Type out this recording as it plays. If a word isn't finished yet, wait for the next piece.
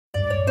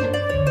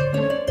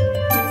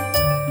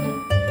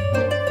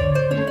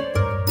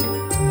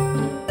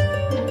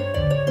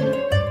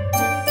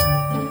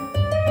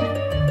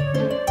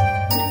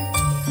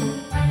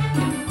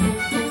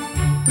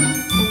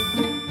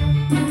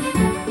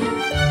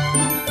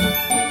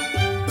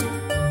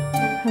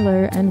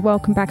Hello and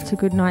welcome back to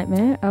Good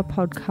Nightmare, a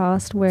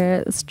podcast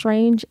where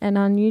strange and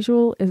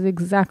unusual is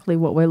exactly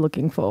what we're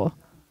looking for.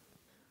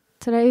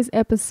 Today's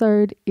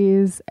episode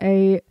is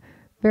a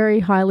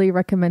very highly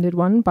recommended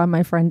one by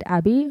my friend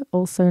Abbie,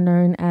 also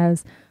known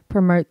as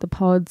Promote the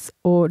Pods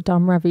or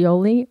Dumb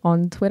Ravioli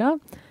on Twitter.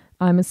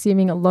 I'm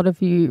assuming a lot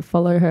of you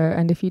follow her,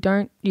 and if you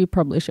don't, you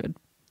probably should.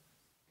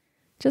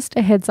 Just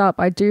a heads up,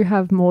 I do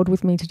have Maud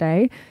with me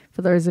today.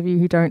 For those of you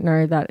who don't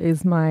know, that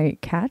is my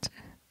cat.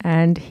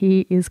 And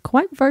he is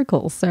quite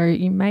vocal, so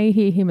you may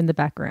hear him in the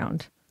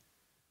background.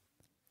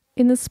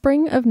 In the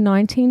spring of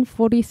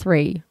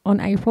 1943, on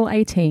April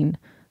 18,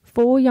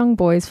 4 young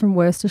boys from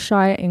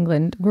Worcestershire,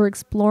 England, were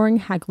exploring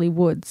Hagley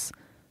Woods,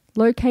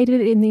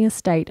 located in the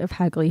estate of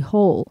Hagley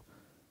Hall.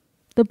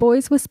 The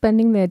boys were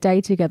spending their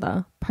day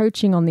together,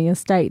 poaching on the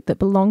estate that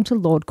belonged to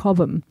Lord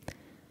Cobham,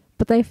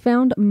 but they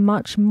found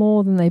much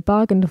more than they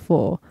bargained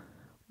for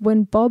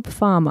when Bob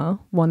Farmer,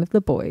 one of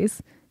the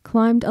boys,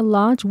 climbed a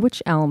large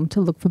wych elm to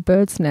look for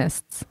birds'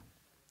 nests.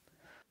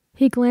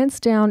 He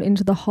glanced down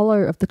into the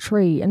hollow of the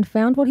tree and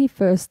found what he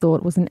first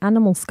thought was an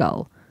animal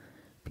skull,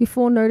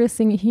 before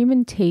noticing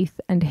human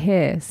teeth and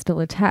hair still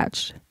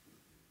attached.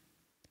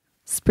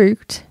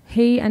 Spooked,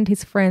 he and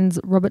his friends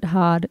Robert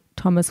Hard,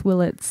 Thomas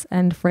Willits,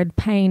 and Fred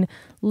Payne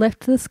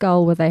left the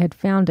skull where they had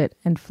found it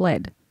and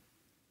fled.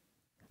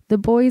 The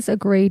boys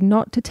agreed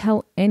not to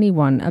tell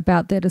anyone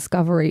about their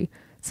discovery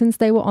since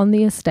they were on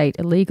the estate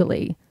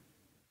illegally.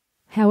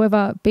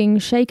 However, being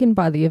shaken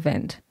by the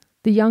event,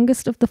 the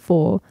youngest of the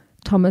 4,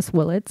 Thomas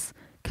Willits,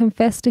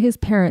 confessed to his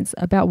parents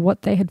about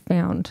what they had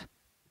found.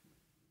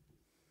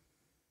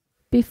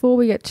 Before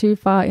we get too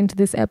far into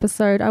this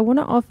episode, I want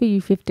to offer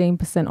you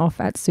 15%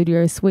 off at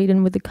Studio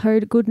Sweden with the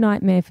code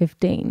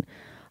GoodNightmare15.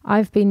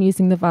 I've been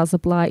using the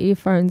Vasabla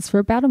earphones for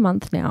about a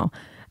month now,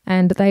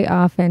 and they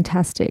are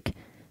fantastic.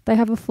 They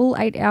have a full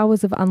 8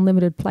 hours of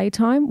unlimited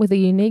playtime with a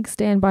unique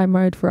standby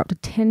mode for up to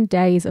 10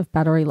 days of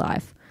battery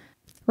life.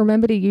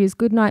 Remember to use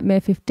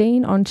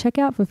GoodNightmare15 on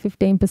checkout for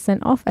 15%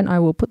 off, and I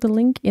will put the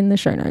link in the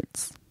show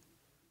notes.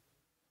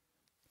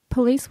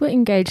 Police were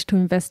engaged to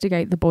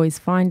investigate the boys'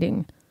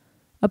 finding.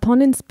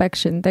 Upon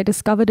inspection, they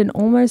discovered an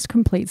almost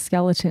complete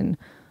skeleton,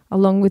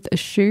 along with a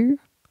shoe,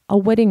 a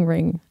wedding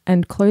ring,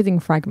 and clothing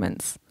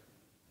fragments.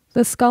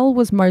 The skull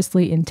was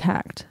mostly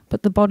intact,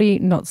 but the body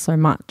not so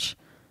much.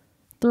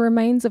 The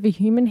remains of a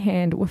human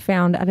hand were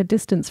found at a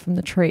distance from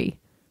the tree.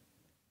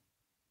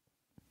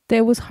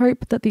 There was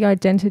hope that the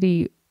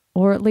identity,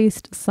 or at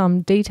least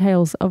some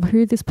details of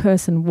who this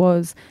person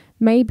was,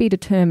 may be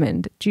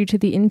determined due to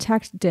the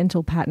intact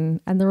dental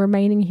pattern and the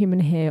remaining human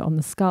hair on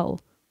the skull.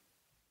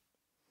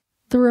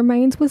 The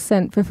remains were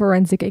sent for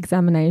forensic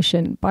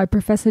examination by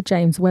Professor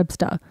James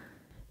Webster.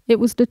 It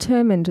was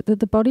determined that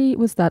the body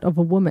was that of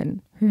a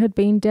woman who had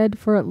been dead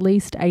for at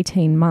least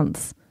 18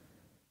 months,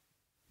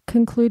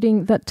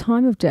 concluding that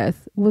time of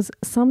death was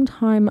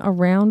sometime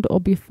around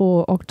or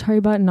before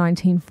October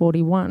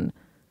 1941.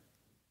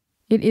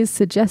 It is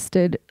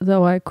suggested,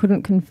 though I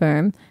couldn't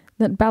confirm,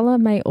 that Bella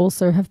may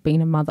also have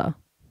been a mother.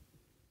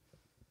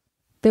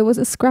 There was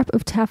a scrap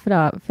of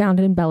taffeta found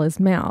in Bella's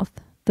mouth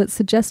that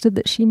suggested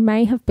that she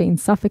may have been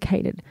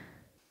suffocated.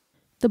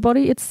 The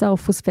body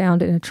itself was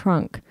found in a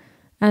trunk,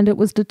 and it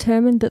was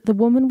determined that the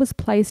woman was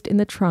placed in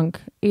the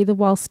trunk either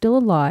while still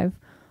alive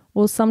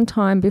or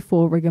sometime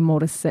before rigor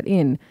mortis set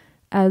in,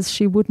 as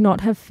she would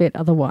not have fit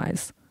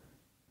otherwise.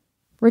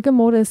 Rigor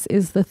mortis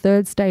is the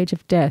 3rd stage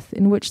of death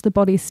in which the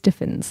body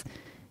stiffens.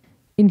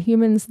 In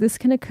humans, this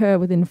can occur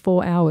within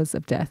 4 hours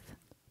of death.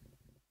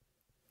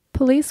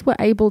 Police were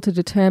able to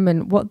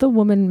determine what the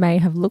woman may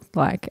have looked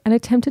like and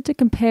attempted to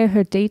compare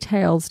her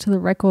details to the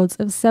records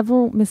of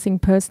several missing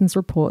persons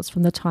reports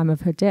from the time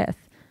of her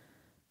death.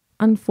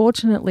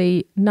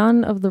 Unfortunately,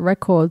 none of the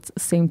records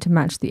seemed to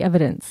match the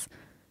evidence.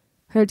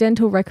 Her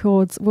dental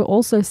records were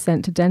also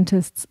sent to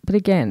dentists, but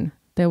again,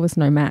 there was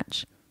no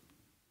match.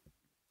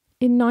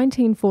 In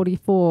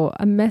 1944,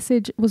 a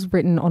message was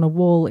written on a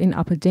wall in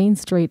Upper Dean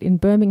Street in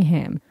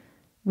Birmingham,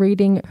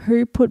 reading,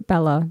 "Who put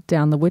Bella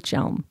down the wych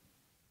elm?"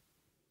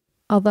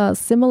 Other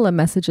similar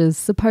messages,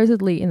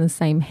 supposedly in the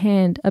same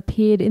hand,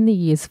 appeared in the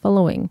years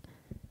following.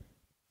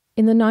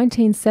 In the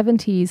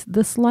 1970s,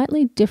 the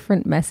slightly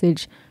different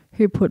message,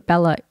 "Who put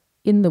Bella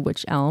in the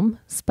wych elm?"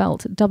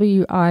 spelt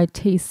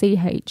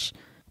WITCH,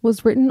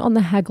 was written on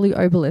the Hagley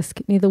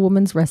obelisk near the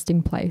woman's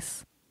resting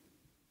place.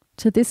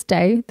 To this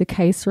day, the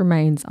case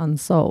remains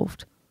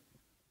unsolved.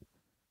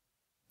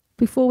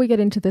 Before we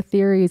get into the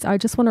theories, I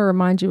just want to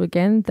remind you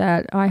again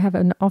that I have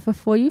an offer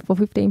for you for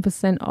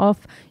 15%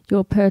 off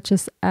your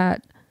purchase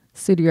at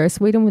Studio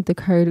Sweden with the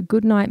code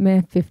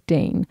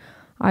GoodNightmare15.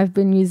 I've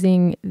been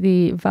using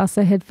the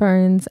Vasa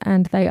headphones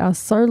and they are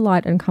so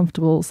light and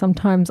comfortable,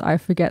 sometimes I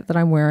forget that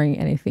I'm wearing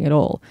anything at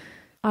all.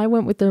 I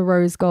went with the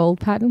rose gold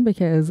pattern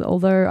because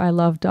although I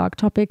love dark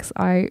topics,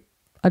 I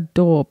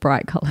adore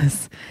bright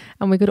colours,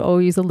 and we could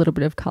all use a little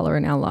bit of colour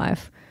in our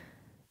life.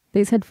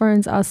 These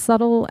headphones are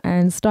subtle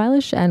and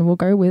stylish and will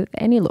go with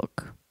any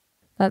look.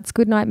 That's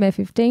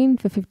GoodNightmare15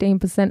 for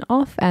 15%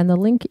 off, and the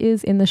link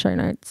is in the show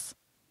notes.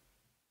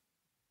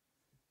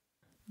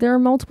 There are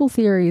multiple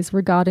theories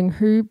regarding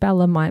who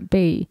Bella might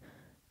be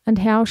and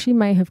how she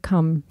may have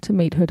come to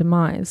meet her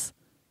demise.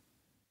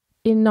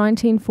 In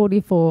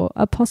 1944,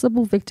 a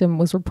possible victim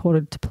was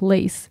reported to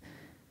police.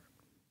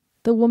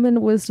 The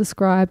woman was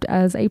described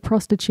as a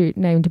prostitute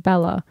named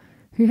Bella,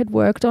 who had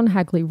worked on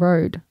Hagley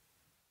Road.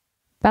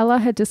 Bella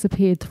had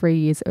disappeared 3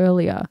 years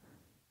earlier.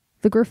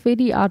 The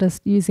graffiti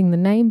artist using the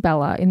name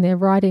Bella in their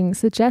writing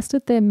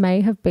suggested there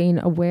may have been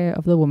aware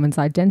of the woman's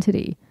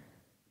identity.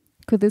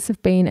 Could this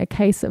have been a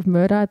case of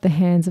murder at the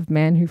hands of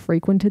men who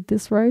frequented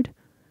this road?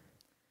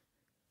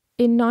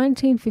 In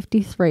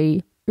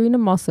 1953, Una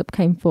Mossop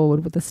came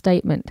forward with a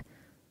statement.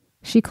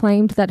 She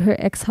claimed that her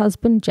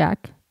ex-husband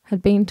Jack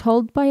had been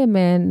told by a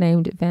man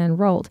named Van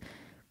Rolt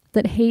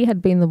that he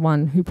had been the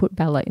one who put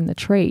Bella in the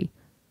tree.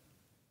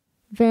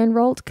 Van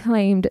Rolt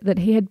claimed that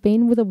he had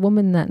been with a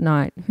woman that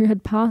night who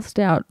had passed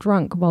out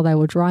drunk while they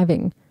were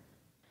driving.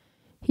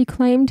 He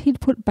claimed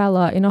he'd put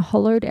Bella in a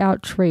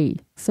hollowed-out tree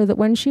so that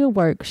when she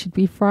awoke she'd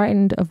be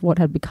frightened of what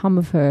had become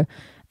of her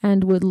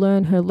and would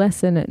learn her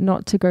lesson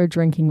not to go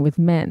drinking with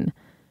men.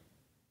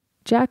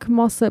 Jack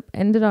Mossop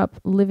ended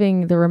up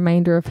living the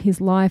remainder of his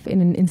life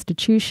in an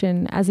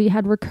institution as he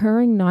had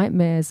recurring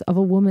nightmares of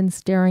a woman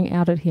staring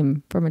out at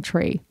him from a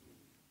tree.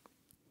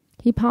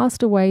 He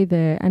passed away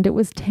there, and it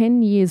was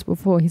 10 years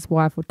before his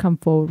wife would come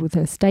forward with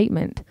her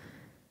statement.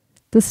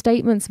 The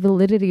statement's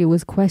validity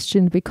was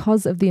questioned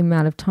because of the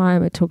amount of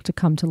time it took to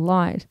come to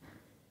light.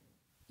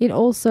 It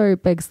also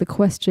begs the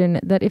question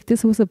that if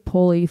this was a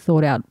poorly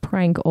thought out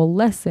prank or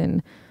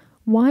lesson,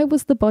 why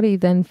was the body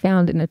then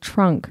found in a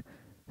trunk?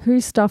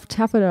 Who stuffed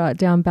taffeta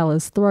down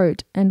Bella's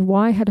throat, and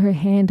why had her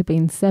hand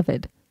been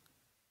severed?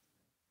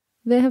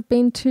 There have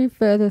been 2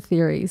 further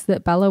theories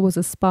that Bella was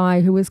a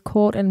spy who was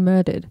caught and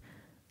murdered.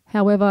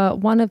 However,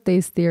 one of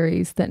these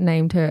theories that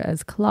named her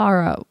as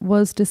Clara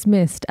was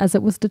dismissed as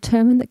it was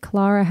determined that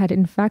Clara had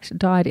in fact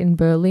died in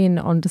Berlin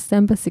on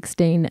December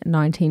 16,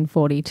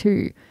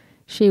 1942.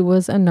 She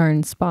was a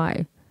known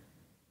spy.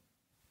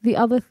 The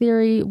other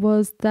theory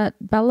was that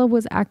Bella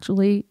was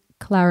actually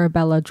Clara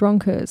Bella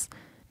Dronkers,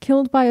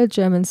 killed by a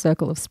German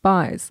circle of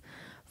spies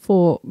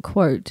for,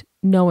 quote,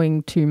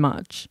 knowing too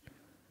much.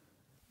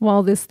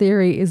 While this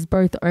theory is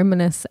both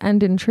ominous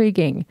and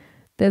intriguing,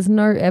 there's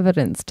no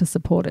evidence to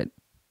support it.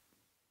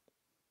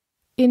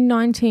 In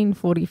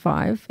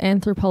 1945,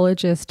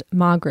 anthropologist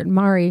Margaret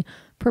Murray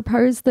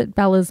proposed that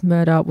Bella's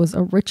murder was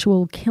a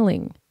ritual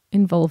killing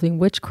involving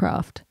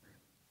witchcraft.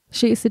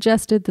 She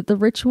suggested that the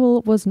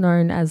ritual was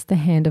known as the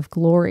Hand of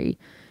Glory,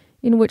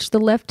 in which the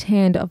left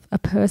hand of a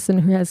person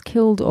who has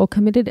killed or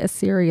committed a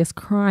serious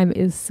crime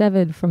is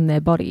severed from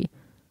their body.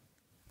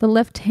 The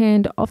left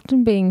hand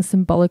often being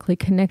symbolically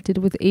connected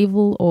with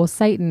evil or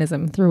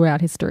Satanism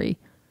throughout history.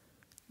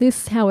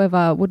 This,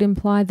 however, would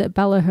imply that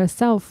Bella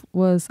herself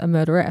was a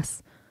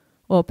murderess,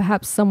 or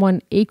perhaps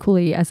someone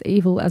equally as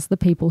evil as the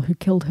people who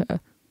killed her.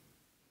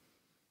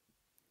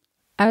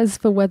 As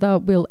for whether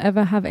we'll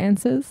ever have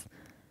answers,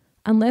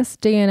 unless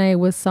DNA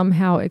was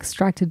somehow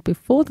extracted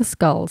before the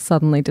skull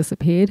suddenly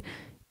disappeared,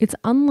 it's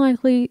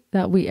unlikely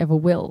that we ever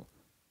will.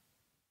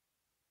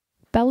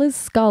 Bella's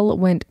skull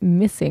went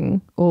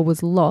missing, or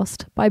was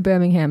lost, by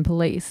Birmingham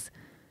police.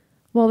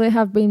 While there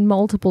have been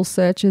multiple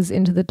searches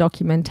into the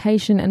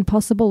documentation and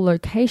possible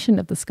location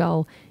of the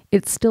skull,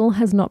 it still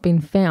has not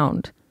been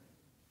found.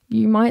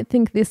 You might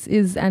think this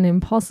is an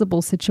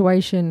impossible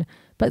situation,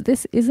 but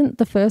this isn't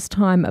the first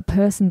time a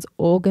person's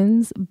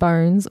organs,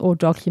 bones, or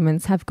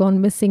documents have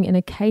gone missing in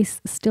a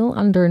case still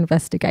under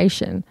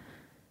investigation.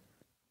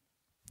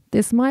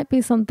 This might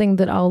be something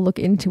that I'll look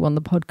into on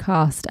the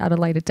podcast at a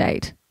later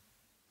date.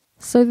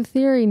 So the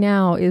theory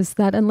now is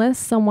that unless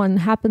someone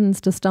happens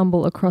to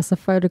stumble across a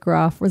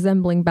photograph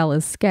resembling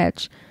Bella's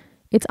sketch,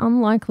 it's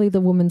unlikely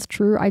the woman's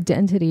true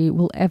identity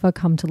will ever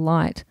come to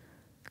light.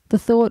 The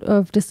thought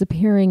of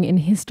disappearing in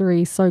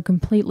history so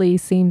completely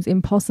seems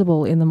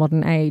impossible in the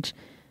modern age,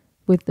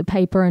 with the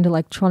paper and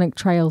electronic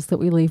trails that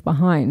we leave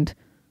behind.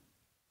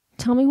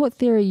 Tell me what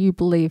theory you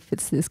believe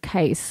fits this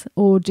case,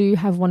 or do you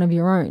have one of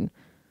your own?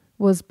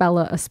 Was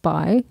Bella a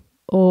spy,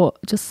 or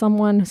just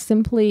someone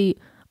simply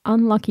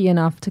unlucky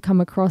enough to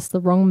come across the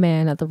wrong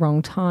man at the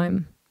wrong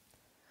time?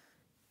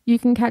 You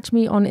can catch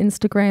me on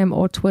Instagram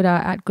or Twitter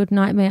at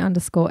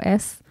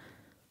goodnightmare_s,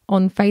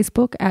 on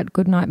Facebook at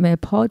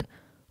goodnightmarepod,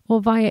 or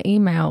via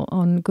email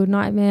on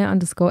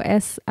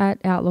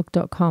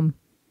goodnightmare_s@outlook.com.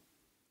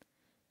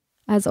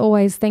 As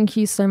always, thank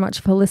you so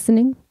much for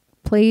listening.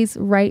 Please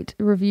rate,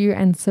 review,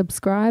 and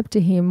subscribe to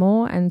hear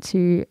more and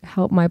to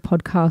help my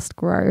podcast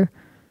grow.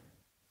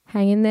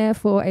 Hang in there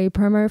for a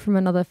promo from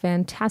another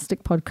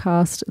fantastic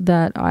podcast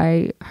that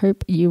I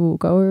hope you will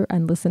go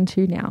and listen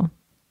to now.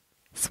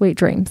 Sweet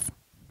dreams.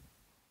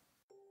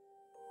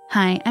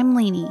 Hi, I'm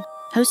Lainey,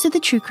 host of the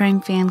True Crime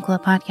Fan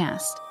Club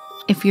podcast.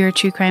 If you're a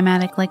true crime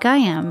addict like I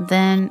am,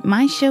 then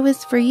my show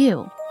is for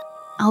you.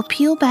 I'll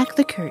peel back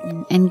the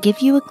curtain and give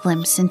you a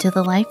glimpse into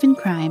the life and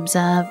crimes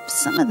of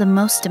some of the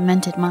most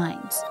demented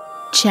minds.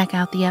 Check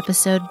out the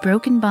episode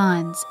Broken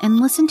Bonds and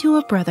listen to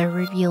a brother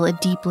reveal a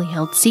deeply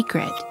held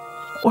secret.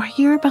 or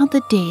hear about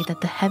the day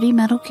that the heavy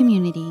metal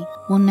community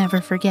will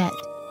never forget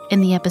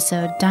in the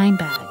episode Dime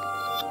Bag.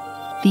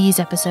 These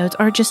episodes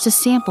are just a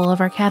sample of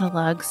our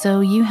catalog, so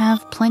you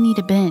have plenty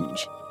to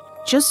binge.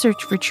 Just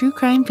search for True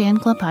Crime Fan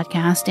Club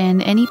Podcast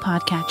in any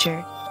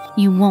podcatcher.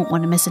 You won't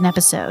want to miss an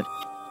episode.